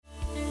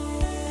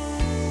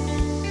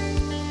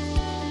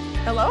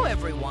Hello,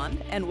 everyone,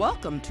 and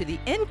welcome to the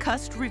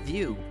NCUST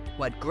Review,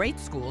 What Great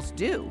Schools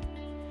Do.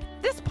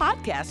 This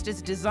podcast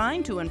is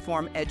designed to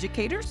inform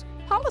educators,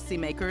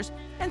 policymakers,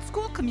 and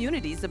school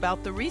communities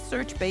about the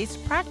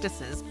research-based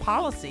practices,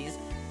 policies,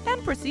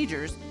 and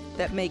procedures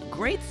that make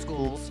great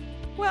schools,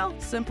 well,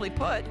 simply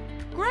put,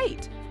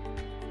 great.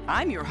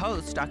 I'm your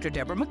host, Dr.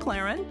 Deborah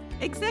McLaren,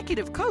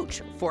 Executive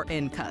Coach for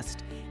NCUST,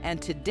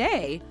 and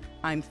today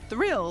I'm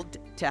thrilled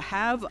to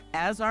have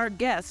as our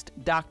guest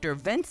Dr.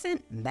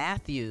 Vincent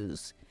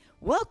Matthews.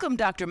 Welcome,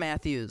 Dr.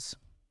 Matthews.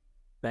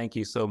 Thank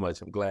you so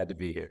much. I'm glad to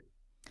be here.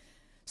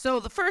 So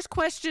the first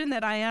question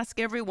that I ask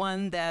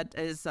everyone that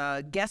is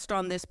a guest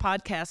on this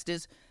podcast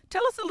is,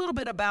 tell us a little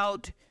bit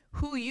about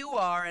who you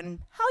are and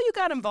how you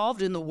got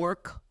involved in the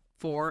work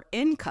for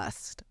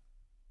NCUST.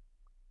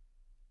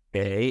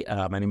 Okay,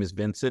 my name is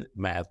Vincent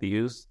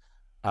Matthews.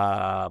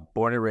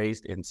 Born and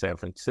raised in San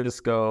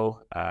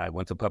Francisco. I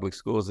went to public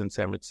schools in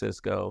San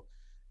Francisco,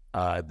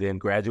 then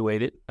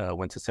graduated,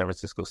 went to San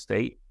Francisco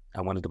State.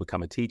 I wanted to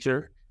become a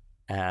teacher,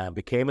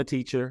 became a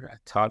teacher. I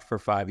taught for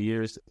 5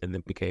 years and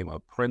then became a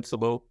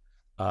principal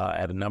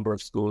at a number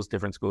of schools,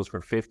 different schools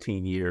for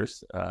 15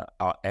 years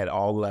at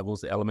all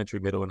levels,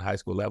 elementary, middle, and high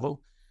school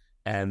level.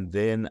 And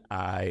then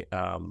I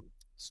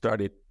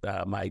started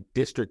my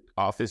district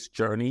office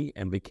journey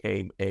and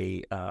became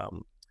an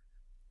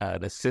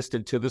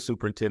assistant to the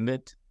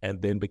superintendent, and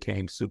then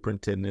became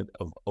superintendent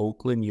of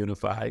Oakland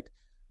Unified.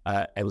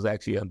 I was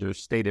actually under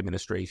state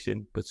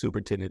administration, but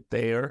superintendent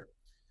there.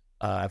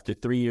 After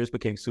 3 years,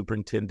 became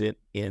superintendent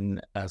in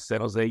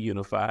San Jose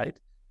Unified.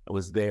 I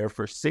was there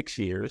for 6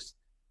 years,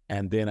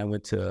 and then I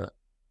went to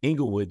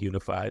Inglewood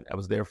Unified. I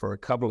was there for a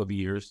couple of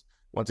years.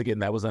 Once again,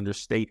 that was under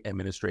state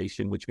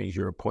administration, which means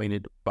you're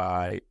appointed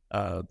by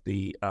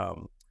the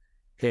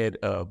head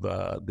of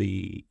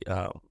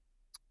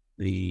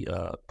the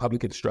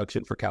public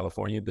instruction for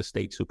California, the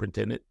state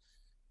superintendent.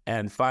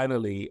 And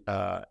finally,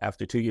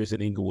 after 2 years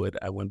in Inglewood,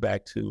 I went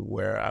back to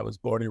where I was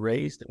born and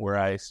raised, where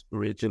I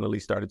originally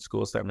started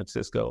school, San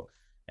Francisco,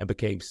 and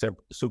became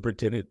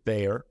superintendent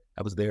there.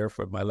 I was there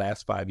for my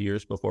last 5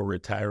 years before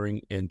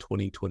retiring in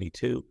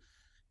 2022.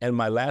 And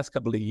my last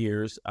couple of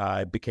years,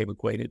 I became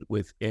acquainted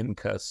with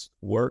NCUST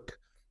work.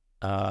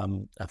 I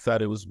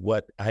thought it was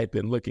what I had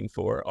been looking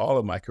for all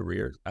of my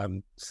career.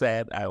 I'm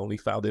sad I only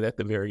found it at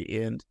the very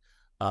end.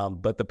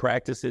 But the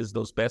practices,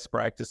 those best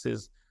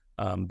practices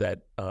that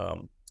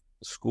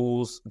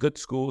good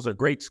schools or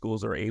great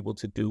schools are able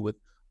to do with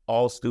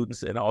all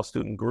students and all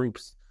student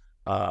groups,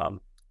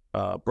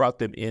 brought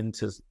them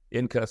into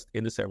NCUST,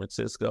 into San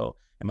Francisco.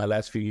 In my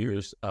last few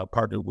years,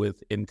 partnered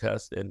with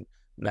NCUST, and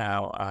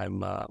now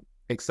I'm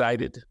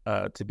excited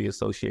to be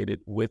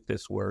associated with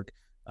this work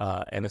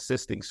and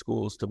assisting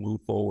schools to move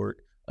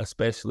forward,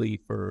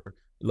 especially for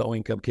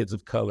low-income kids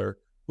of color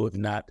who have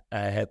not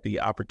had the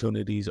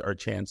opportunities or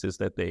chances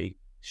that they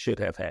should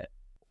have had.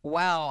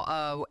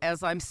 Wow.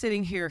 As I'm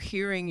sitting here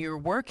hearing your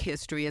work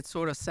history, it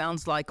sort of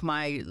sounds like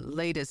my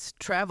latest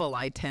travel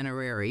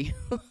itinerary.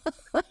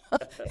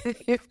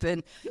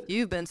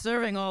 You've been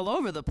serving all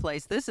over the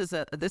place. This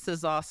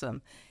is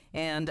awesome.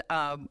 And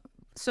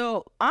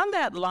so on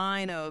that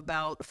line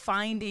about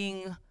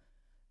finding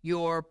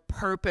your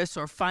purpose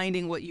or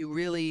finding what you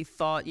really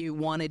thought you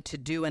wanted to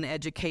do in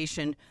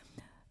education,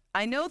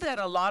 I know that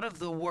a lot of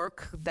the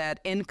work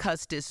that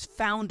NCUST is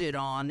founded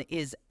on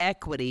is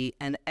equity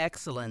and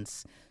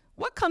excellence.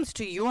 What comes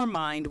to your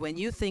mind when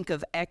you think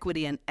of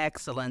equity and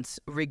excellence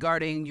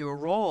regarding your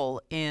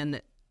role in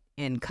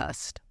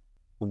NCUST?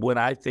 When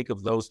I think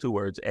of those two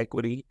words,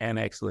 equity and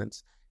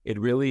excellence, it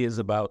really is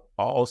about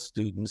all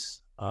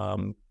students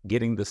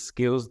getting the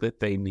skills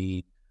that they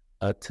need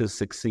to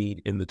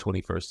succeed in the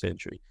 21st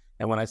century.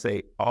 And when I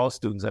say all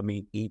students, I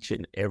mean each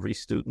and every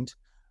student.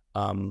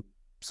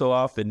 So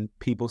often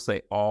people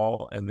say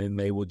all, and then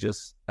they will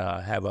just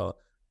have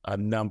a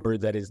number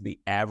that is the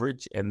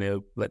average.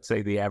 And let's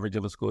say the average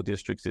of a school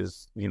district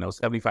is,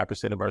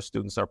 75% of our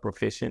students are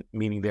proficient,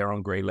 meaning they're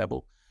on grade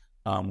level.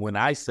 When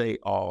I say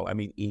all, I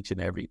mean each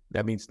and every.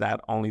 That means not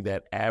only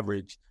that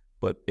average,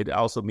 but it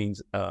also means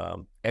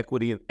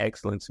equity and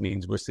excellence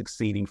means we're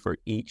succeeding for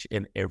each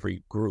and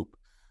every group.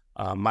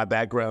 My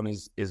background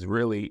is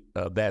really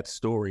that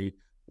story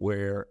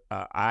where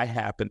I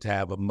happen to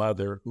have a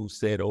mother who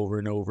said over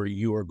and over,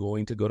 you are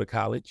going to go to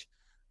college.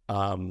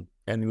 And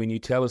when you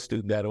tell a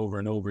student that over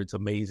and over, it's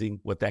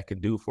amazing what that can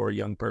do for a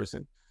young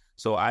person.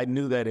 So I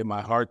knew that in my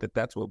heart that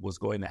that's what was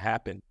going to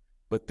happen.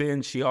 But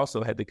then she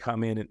also had to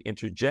come in and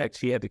interject.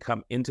 She had to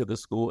come into the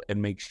school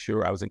and make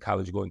sure I was in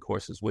college going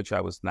courses, which I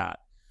was not.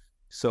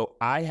 So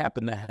I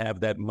happen to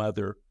have that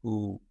mother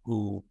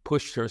who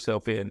pushed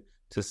herself in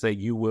to say,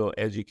 you will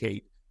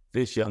educate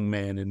this young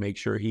man and make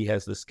sure he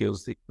has the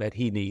skills that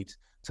he needs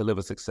to live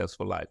a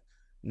successful life.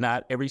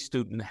 Not every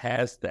student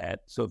has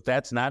that. So if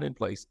that's not in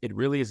place, it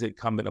really is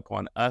incumbent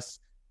upon us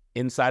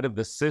inside of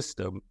the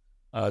system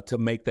to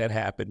make that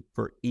happen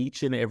for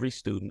each and every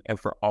student and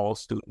for all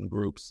student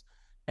groups.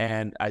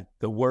 And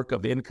the work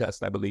of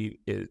NCUST, I believe,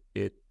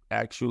 it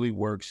actually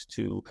works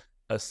to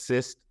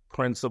assist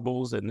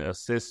principals and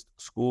assist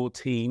school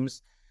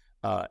teams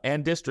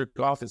and district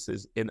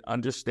offices in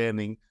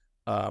understanding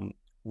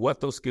what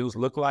those skills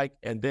look like,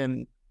 and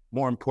then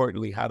more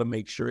importantly, how to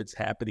make sure it's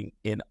happening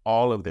in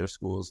all of their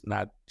schools,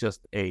 not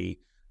just a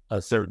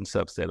certain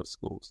subset of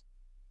schools.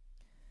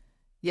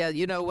 Yeah,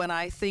 when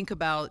I think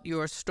about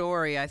your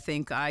story, I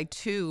think I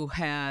too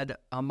had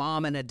a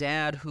mom and a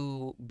dad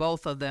who,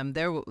 both of them,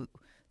 there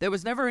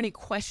was never any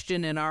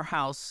question in our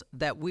house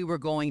that we were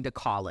going to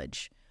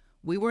college.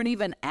 We weren't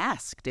even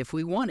asked if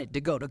we wanted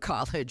to go to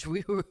college.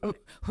 We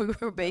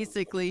were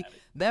basically,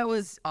 that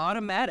was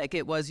automatic.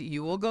 It was,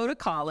 you will go to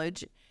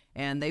college,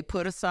 and they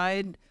put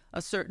aside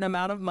a certain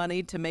amount of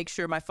money to make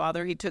sure. My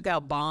father, he took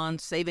out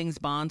bonds, savings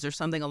bonds or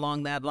something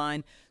along that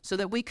line, so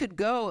that we could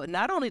go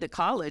not only to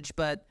college,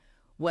 but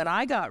when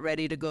I got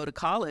ready to go to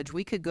college,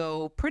 we could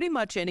go pretty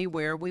much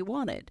anywhere we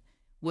wanted,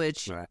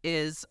 which right.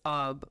 is,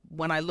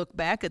 when I look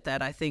back at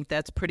that, I think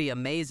that's pretty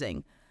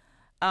amazing.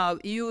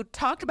 You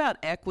talked about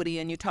equity,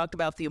 and you talked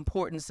about the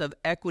importance of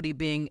equity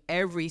being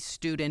every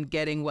student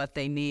getting what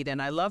they need.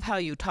 And I love how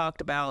you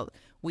talked about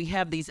we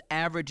have these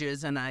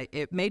averages, and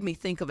it made me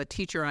think of a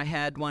teacher I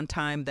had one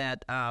time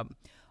that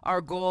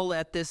our goal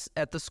at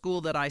the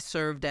school that I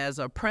served as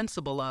a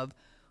principal of,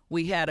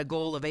 we had a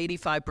goal of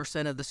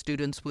 85% of the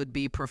students would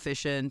be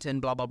proficient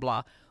and blah, blah,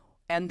 blah.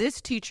 And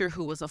this teacher,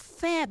 who was a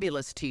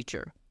fabulous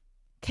teacher,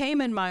 came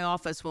in my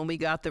office when we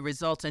got the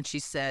results, and she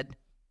said,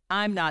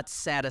 "I'm not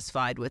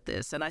satisfied with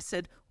this." And I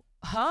said,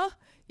 "Huh?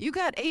 You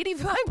got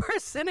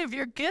 85% of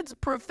your kids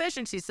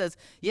proficient?" She says,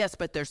 "Yes,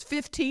 but there's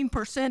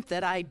 15%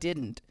 that I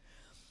didn't."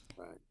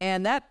 Right.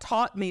 And that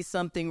taught me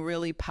something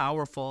really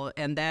powerful,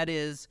 and that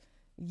is,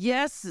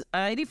 yes,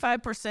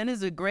 85%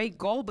 is a great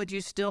goal, but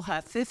you still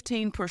have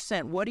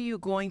 15%. What are you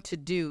going to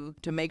do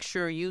to make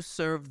sure you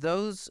serve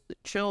those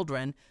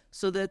children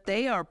so that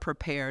they are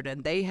prepared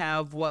and they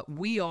have what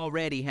we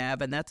already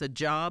have, and that's a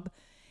job,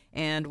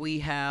 and we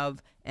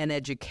have an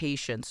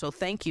education. So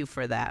thank you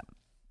for that.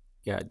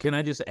 Yeah, can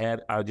I just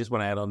add, I just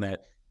want to add on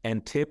that.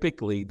 And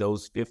typically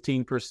those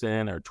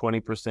 15% or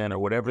 20% or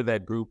whatever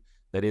that group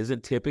that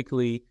isn't,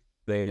 typically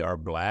they are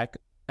Black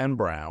and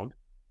brown,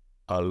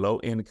 low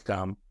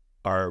income,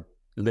 are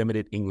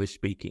limited English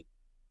speaking.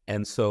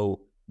 And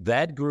so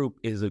that group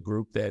is a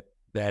group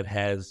that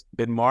has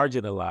been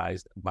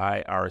marginalized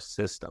by our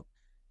system.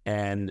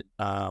 And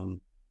the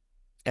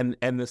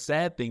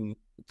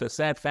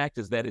sad fact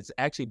is that it's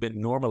actually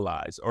been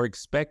normalized or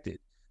expected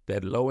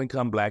that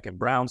low-income Black and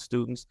brown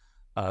students,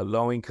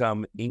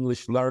 low-income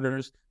English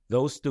learners,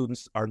 those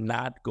students are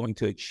not going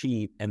to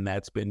achieve, and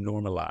that's been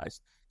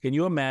normalized. Can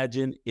you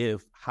imagine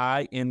if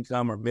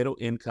high-income or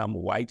middle-income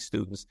white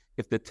students,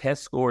 if the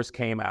test scores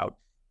came out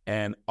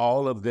and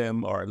all of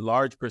them, or a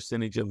large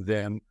percentage of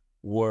them,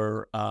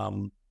 were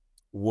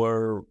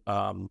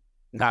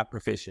not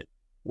proficient,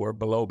 were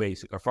below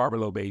basic or far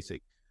below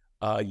basic?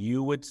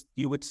 You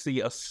would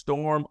see a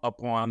storm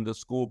upon the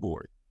school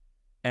board,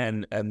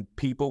 and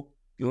people,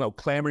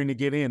 clamoring to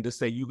get in to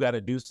say, you got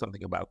to do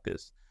something about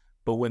this.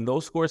 But when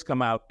those scores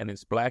come out and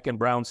it's Black and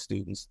brown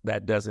students,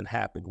 that doesn't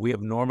happen. We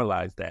have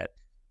normalized that,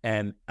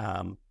 and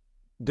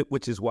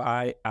which is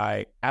why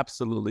I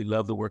absolutely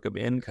love the work of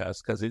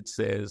NCUST, because it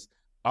says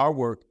our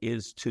work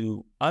is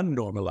to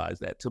unnormalize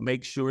that, to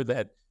make sure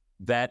that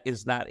that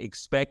is not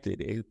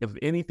expected. If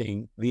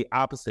anything, the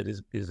opposite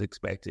is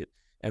expected.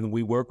 And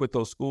we work with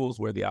those schools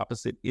where the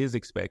opposite is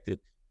expected,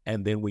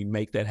 and then we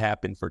make that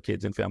happen for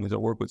kids and families, or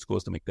work with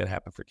schools to make that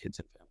happen for kids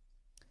and families.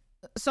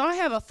 So I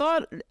have a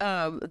thought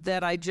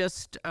that I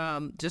just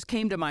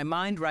came to my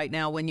mind right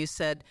now when you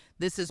said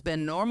this has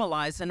been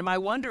normalized, and my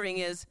wondering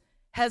is,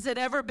 has it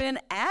ever been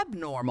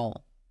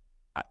abnormal?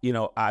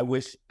 I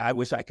wish I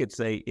could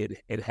say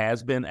it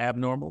has been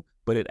abnormal,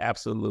 but it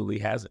absolutely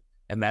hasn't.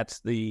 And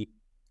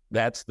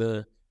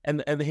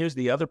and here's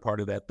the other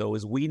part of that, though,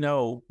 is we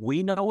know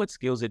what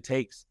skills it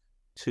takes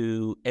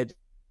to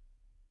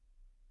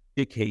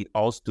educate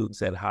all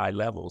students at high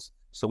levels.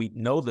 So we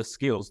know the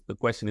skills. The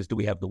question is, do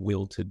we have the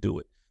will to do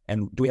it?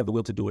 And do we have the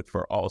will to do it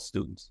for all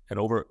students? And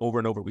over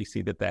and over, we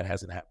see that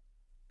hasn't happened.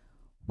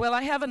 Well,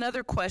 I have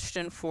another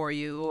question for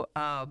you.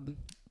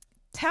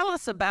 Tell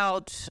us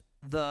about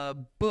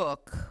the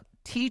book,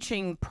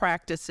 Teaching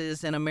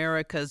Practices in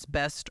America's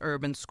Best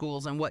Urban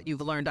Schools, and what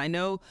you've learned. I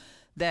know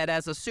that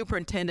as a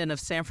superintendent of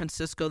San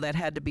Francisco, that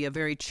had to be a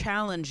very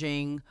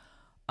challenging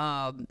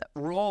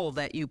role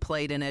that you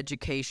played in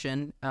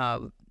education.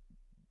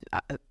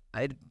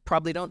 I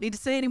probably don't need to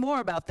say any more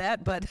about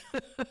that, but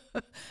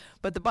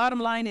but the bottom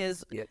line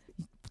is, yeah,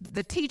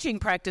 the teaching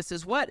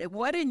practices, what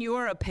in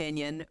your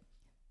opinion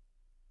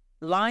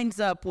lines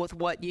up with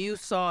what you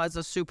saw as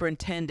a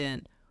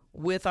superintendent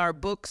with our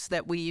books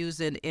that we use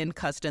in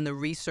NCUST and the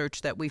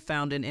research that we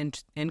found in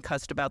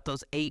NCUST about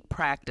those 8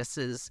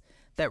 practices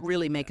that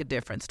really make a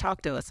difference?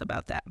 Talk to us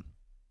about that.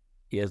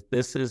 Yes,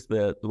 this is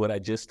what I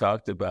just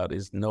talked about,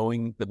 is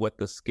knowing what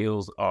the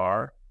skills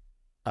are,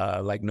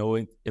 like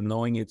knowing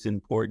it's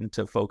important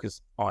to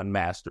focus on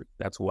mastery.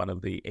 That's one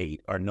of the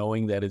 8. Or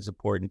knowing that it's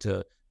important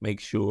to make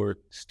sure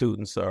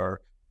students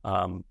are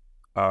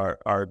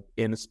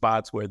in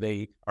spots where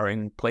they are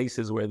in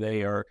places where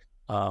they are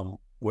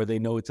where they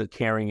know it's a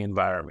caring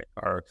environment,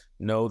 or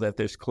know that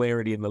there's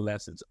clarity in the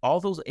lessons. All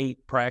those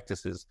 8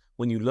 practices,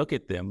 when you look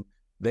at them,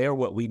 they're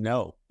what we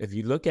know. If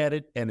you look at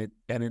it,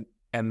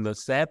 and the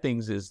sad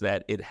things is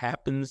that it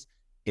happens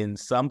in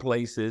some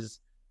places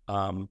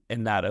and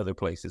not other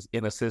places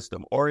in a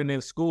system, or in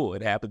a school.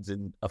 It happens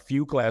in a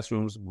few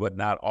classrooms, but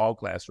not all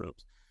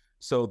classrooms.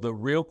 So the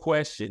real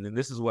question, and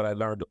this is what I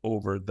learned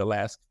over the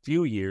last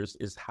few years,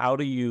 is how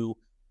do you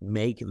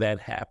make that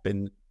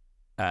happen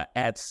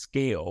at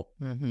scale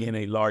in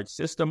a large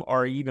system,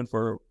 or even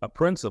for a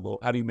principal,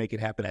 how do you make it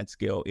happen at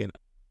scale in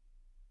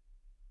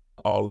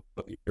all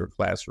of your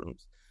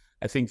classrooms?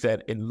 I think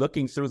that in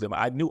looking through them,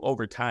 I knew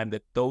over time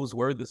that those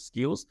were the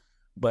skills,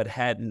 but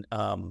hadn't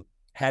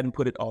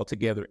put it all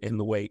together in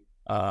the way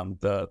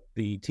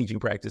the teaching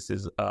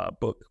practices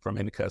book from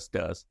NCUST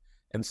does.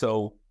 And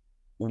so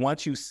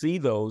once you see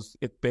those,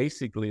 it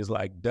basically is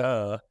like,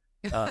 duh,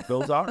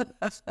 those are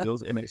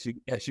skills. And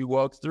as you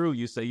walk through,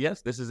 you say,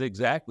 yes, this is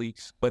exactly.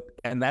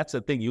 And that's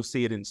the thing, you'll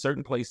see it in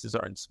certain places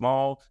or in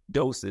small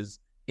doses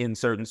in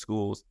certain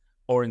schools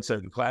or in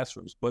certain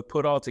classrooms. But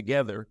put all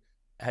together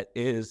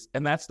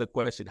and that's the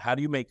question, how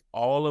do you make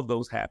all of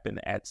those happen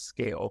at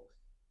scale?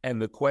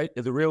 And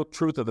the real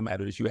truth of the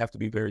matter is you have to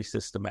be very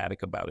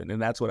systematic about it.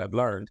 And that's what I've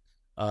learned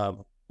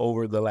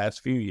over the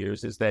last few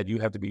years, is that you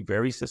have to be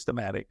very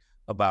systematic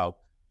about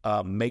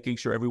making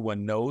sure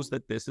everyone knows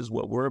that this is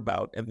what we're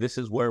about and this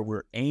is where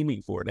we're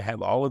aiming for, to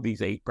have all of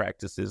these 8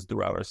 practices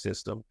throughout our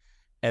system.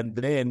 And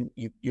then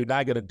you're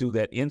not going to do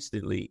that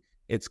instantly.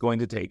 It's going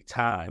to take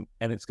time,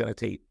 and it's going to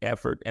take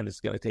effort, and it's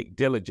going to take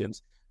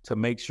diligence to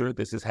make sure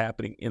this is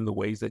happening in the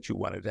ways that you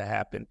want it to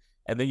happen.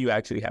 And then you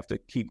actually have to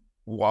keep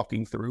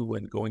walking through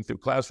and going through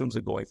classrooms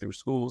and going through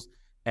schools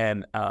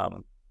and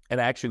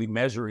actually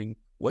measuring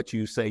what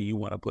you say you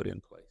want to put in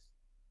place.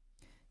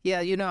 Yeah,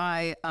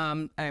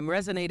 I'm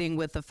resonating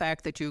with the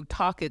fact that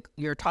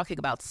you're talking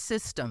about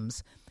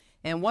systems.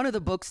 And one of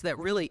the books that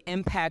really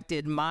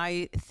impacted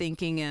my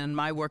thinking and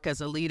my work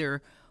as a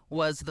leader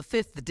was The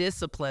Fifth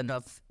Discipline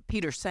of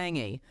Peter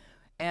Senge.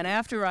 And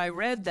after I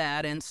read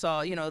that and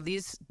saw,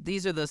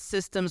 these are the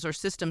systems or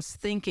systems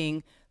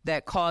thinking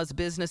that cause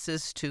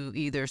businesses to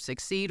either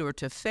succeed or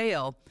to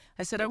fail,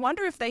 I said, I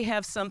wonder if they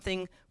have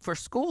something for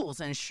schools.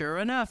 And sure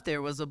enough,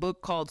 there was a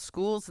book called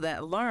Schools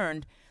That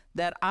Learned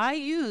that I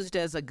used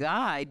as a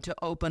guide to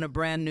open a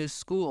brand new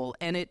school.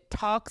 And it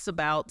talks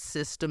about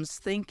systems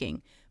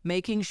thinking,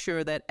 making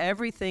sure that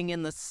everything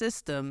in the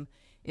system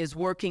is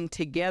working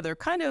together,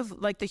 kind of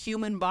like the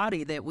human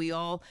body, that we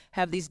all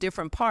have these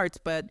different parts,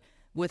 but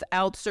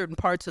without certain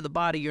parts of the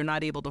body, you're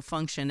not able to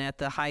function at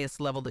the highest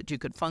level that you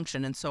could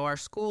function. And so our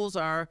schools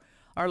are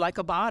like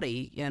a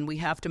body, and we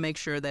have to make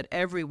sure that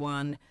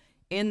everyone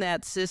in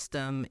that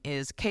system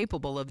is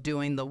capable of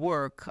doing the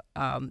work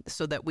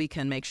so that we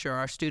can make sure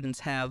our students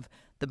have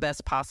the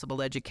best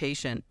possible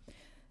education.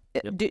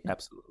 Yep,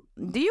 absolutely.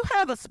 Do you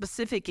have a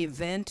specific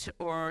event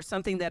or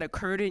something that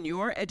occurred in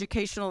your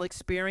educational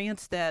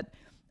experience that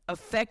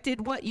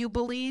affected what you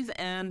believe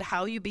and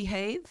how you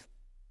behave?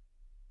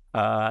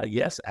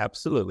 Yes,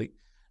 absolutely.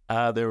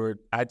 There were,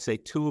 I'd say,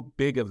 2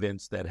 big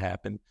events that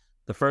happened.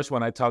 The first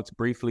one I talked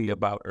briefly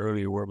about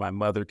earlier, where my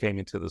mother came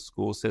into the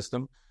school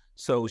system.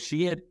 So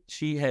she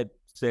had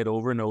said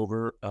over and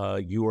over,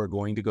 you are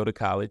going to go to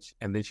college.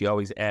 And then she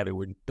always added,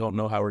 we don't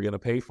know how we're going to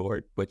pay for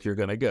it, but you're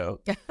going to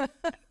go.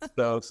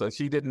 So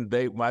she didn't,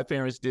 my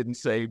parents didn't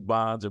save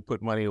bonds or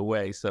put money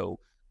away. So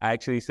I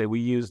actually said we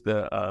used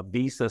the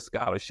Visa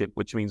scholarship,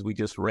 which means we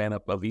just ran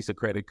up a Visa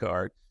credit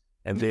card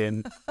and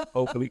then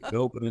hopefully could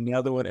open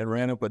another one and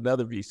ran up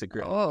another Visa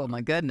credit. Oh,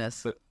 my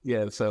goodness.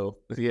 So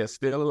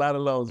still a lot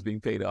of loans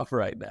being paid off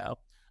right now.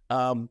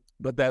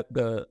 But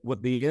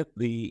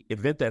the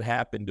event that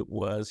happened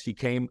was she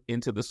came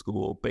into the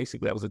school.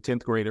 Basically, I was a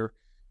 10th grader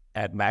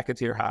at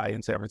McAteer High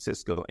in San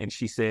Francisco, and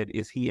she said,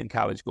 is he in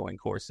college going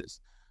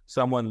courses?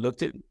 Someone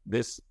looked at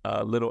this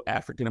little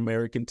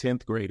African-American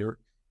 10th grader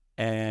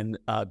and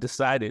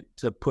decided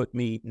to put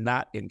me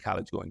not in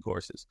college going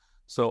courses.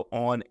 So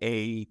on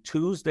a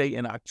Tuesday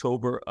in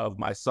October of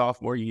my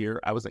sophomore year,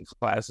 I was in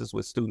classes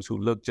with students who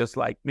looked just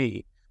like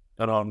me.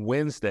 And on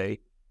Wednesday,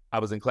 I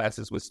was in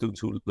classes with students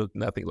who looked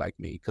nothing like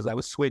me, because I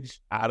was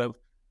switched out of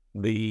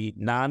the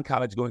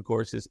non-college going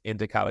courses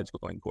into college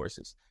going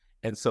courses.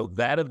 And so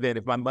that event,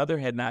 if my mother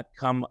had not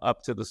come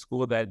up to the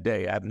school that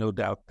day, I have no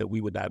doubt that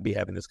we would not be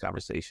having this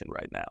conversation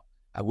right now.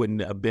 I wouldn't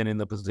have been in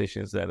the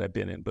positions that I've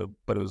been in, but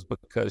it was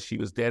because she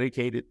was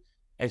dedicated,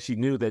 and she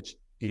knew that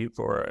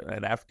for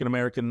an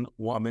African-American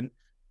woman,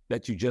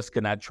 that you just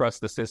cannot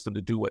trust the system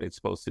to do what it's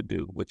supposed to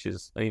do, which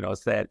is, a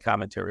sad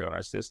commentary on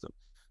our system.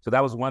 So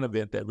that was one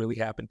event that really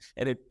happened.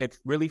 And it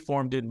really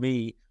formed in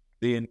me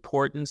the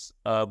importance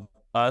of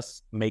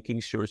us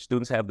making sure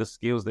students have the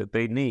skills that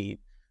they need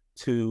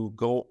to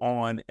go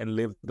on and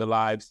live the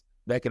lives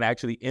that can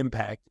actually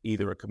impact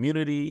either a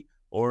community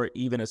or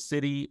even a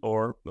city,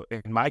 or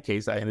in my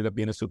case, I ended up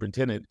being a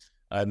superintendent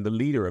and the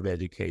leader of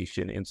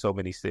education in so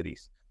many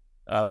cities.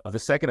 The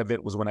second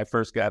event was when I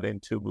first got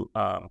into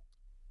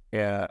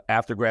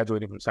after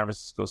graduating from San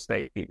Francisco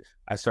State,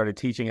 I started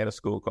teaching at a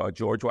school called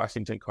George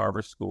Washington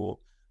Carver School.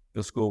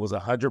 The school was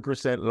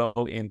 100%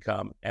 low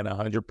income and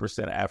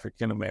 100%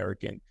 African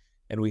American,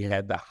 and we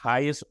had the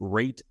highest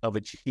rate of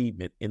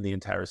achievement in the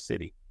entire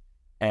city.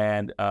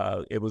 And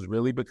it was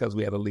really because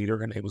we had a leader.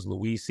 Her name was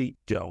Louise C.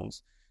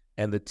 Jones.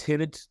 And the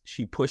tenets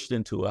she pushed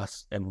into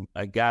us and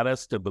got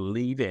us to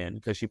believe in,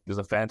 because she was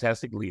a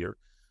fantastic leader,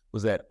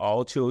 was that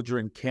all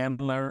children can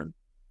learn,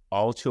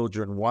 all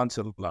children want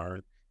to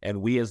learn,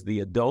 and we as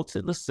the adults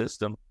in the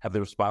system have the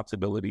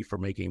responsibility for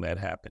making that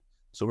happen.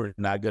 So we're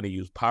not going to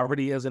use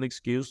poverty as an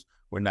excuse.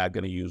 We're not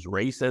going to use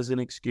race as an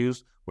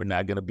excuse. We're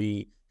not going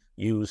to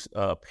use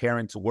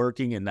parents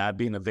working and not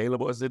being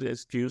available as an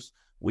excuse.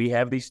 We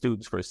have these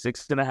students for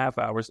 6.5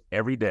 hours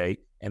every day,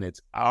 and it's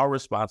our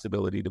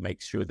responsibility to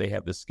make sure they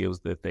have the skills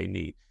that they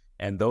need.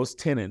 And those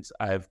tenets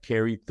I've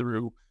carried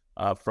through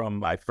from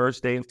my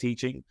first day of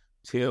teaching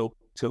till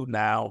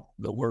now,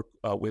 the work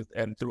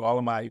and through all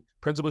of my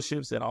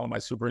principalships and all of my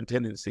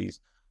superintendencies,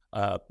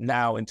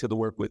 now into the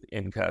work with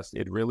NCUST.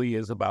 It really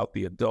is about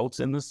the adults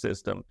in the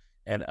system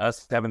and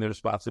us having the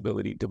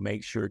responsibility to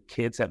make sure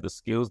kids have the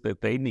skills that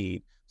they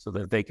need so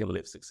that they can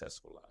live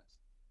successful lives.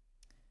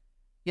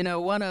 You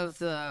know, one of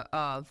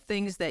the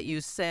things that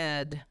you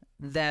said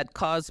that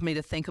caused me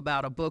to think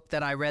about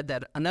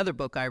another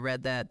book I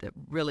read that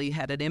really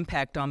had an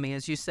impact on me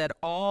is you said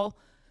all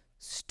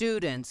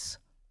students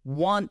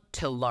want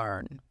to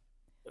learn.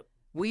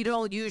 We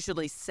don't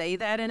usually say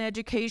that in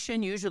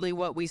education. Usually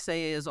what we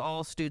say is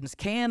all students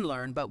can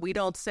learn, but we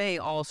don't say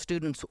all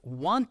students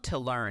want to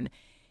learn.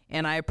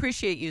 And I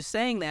appreciate you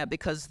saying that,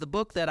 because the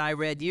book that I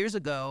read years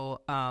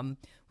ago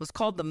was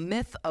called The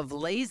Myth of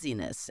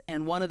Laziness.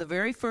 And one of the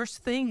very first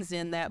things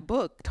in that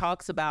book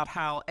talks about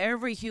how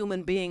every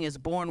human being is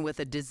born with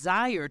a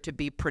desire to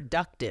be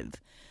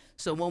productive.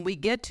 So when we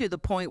get to the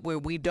point where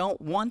we don't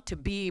want to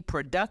be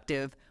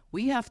productive,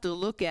 we have to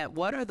look at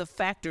what are the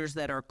factors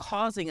that are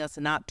causing us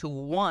not to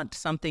want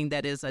something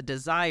that is a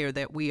desire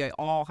that we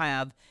all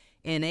have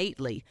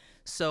innately.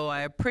 So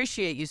I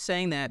appreciate you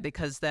saying that,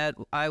 because that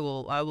I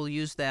will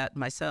use that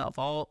myself.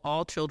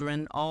 All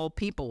children, all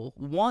people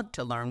want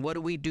to learn. What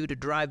do we do to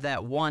drive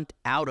that want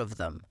out of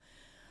them?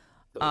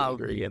 I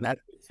agree, and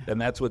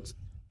that's what's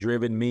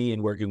driven me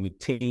in working with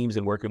teams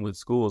and working with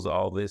schools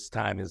all this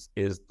time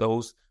is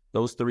those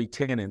three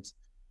tenets,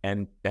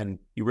 and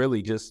you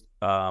really just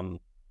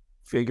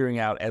figuring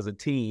out as a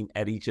team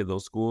at each of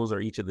those schools or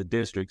each of the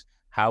districts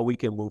how we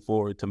can move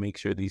forward to make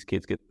sure these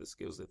kids get the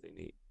skills that they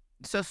need.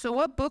 So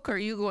what book are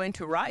you going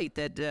to write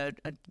that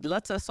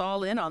lets us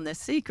all in on this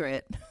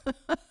secret?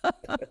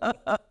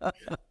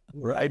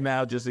 Right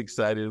now, just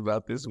excited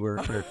about this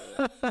work.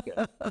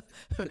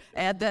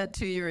 Add that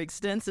to your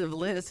extensive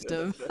list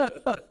of...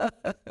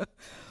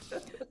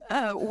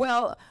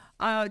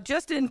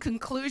 just in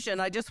conclusion,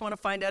 I just want to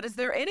find out, is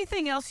there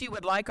anything else you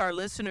would like our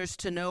listeners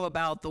to know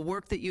about the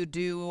work that you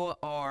do,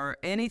 or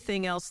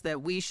anything else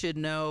that we should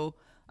know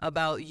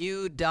about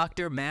you,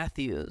 Dr.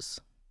 Matthews?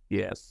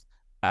 Yes.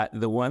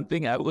 The one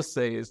thing I will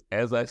say is,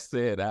 as I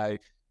said, I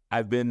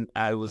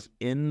was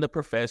in the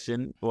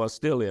profession, well,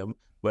 still am,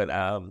 but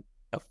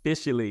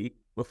officially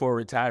before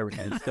retiring.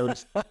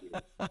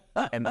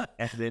 And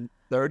in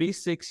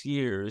 36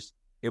 years,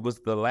 it was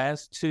the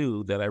last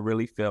 2 that I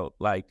really felt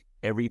like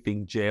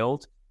everything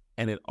gelled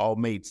and it all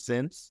made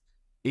sense,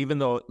 even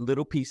though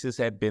little pieces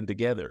had been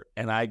together.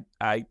 And I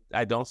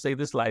don't say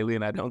this lightly,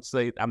 and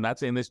I'm not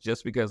saying this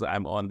just because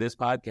I'm on this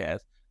podcast,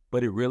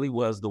 but it really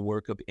was the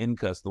work of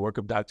NCUST, the work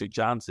of Dr.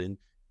 Johnson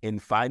in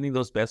finding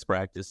those best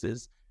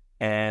practices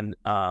and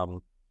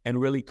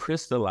really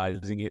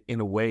crystallizing it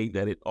in a way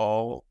that it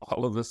all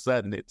of a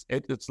sudden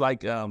it's like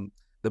the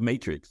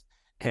Matrix,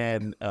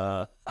 and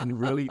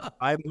really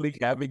finally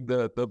having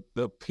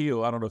the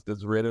peel. I don't know if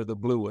it's red or the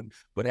blue one,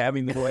 but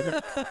having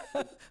the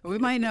we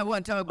might not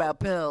want to talk about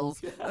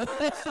pills,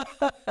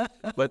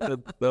 but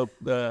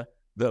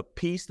the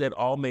piece that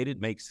all made it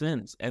make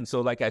sense. And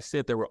so, like I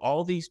said, there were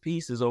all these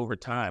pieces over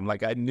time.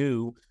 Like, I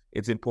knew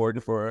it's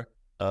important for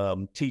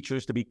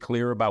teachers to be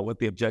clear about what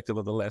the objective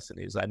of the lesson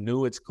is. I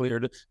knew it's clear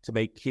to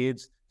make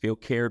kids feel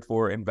cared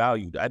for and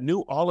valued. I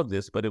knew all of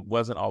this, but it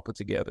wasn't all put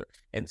together.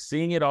 And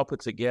seeing it all put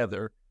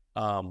together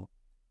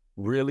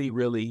really,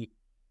 really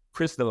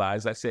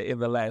crystallized, I said, in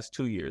the last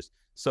 2 years.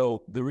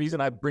 So the reason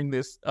I bring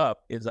this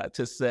up is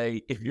to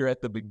say, if you're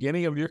at the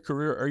beginning of your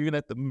career or even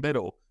at the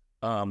middle,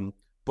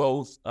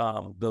 both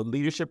the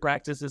leadership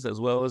practices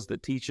as well as the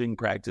teaching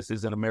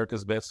practices in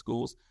America's Best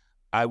Schools,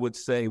 I would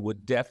say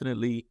would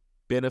definitely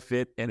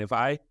benefit. And if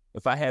I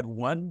had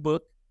one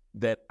book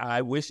that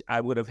I wish I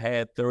would have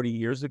had 30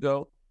 years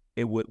ago,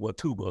 2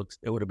 books,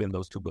 it would have been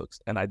those 2 books.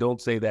 And I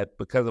don't say that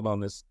because I'm on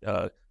this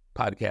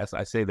podcast.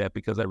 I say that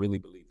because I really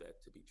believe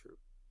that to be true.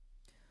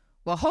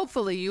 Well,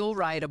 hopefully you'll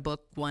write a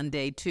book one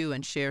day too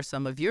and share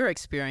some of your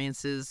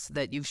experiences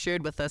that you've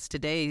shared with us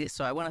today.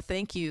 So I want to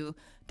thank you,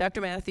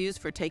 Dr. Matthews,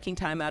 for taking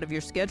time out of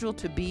your schedule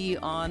to be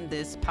on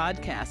this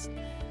podcast.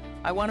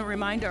 I want to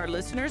remind our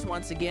listeners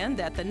once again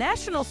that the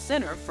National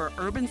Center for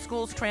Urban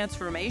Schools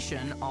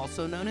Transformation,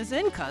 also known as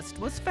NCUST,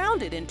 was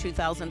founded in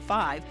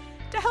 2005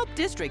 to help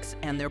districts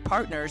and their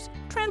partners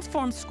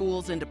transform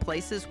schools into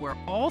places where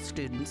all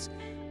students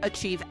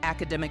achieve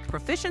academic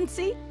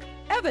proficiency,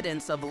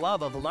 evidence of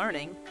love of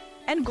learning,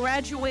 and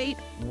graduate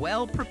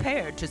well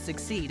prepared to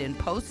succeed in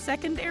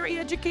post-secondary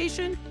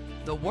education,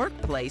 the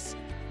workplace,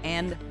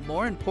 and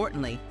more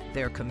importantly,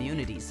 their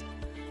communities.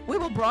 We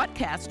will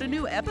broadcast a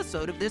new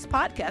episode of this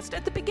podcast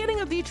at the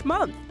beginning of each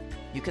month.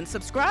 You can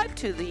subscribe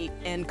to the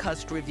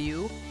NCUST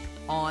Review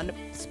on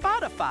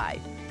Spotify.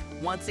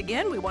 Once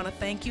again, we want to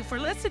thank you for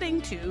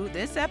listening to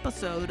this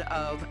episode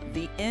of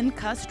the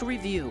NCUST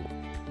Review,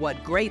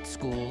 What Great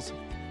Schools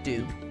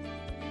Do.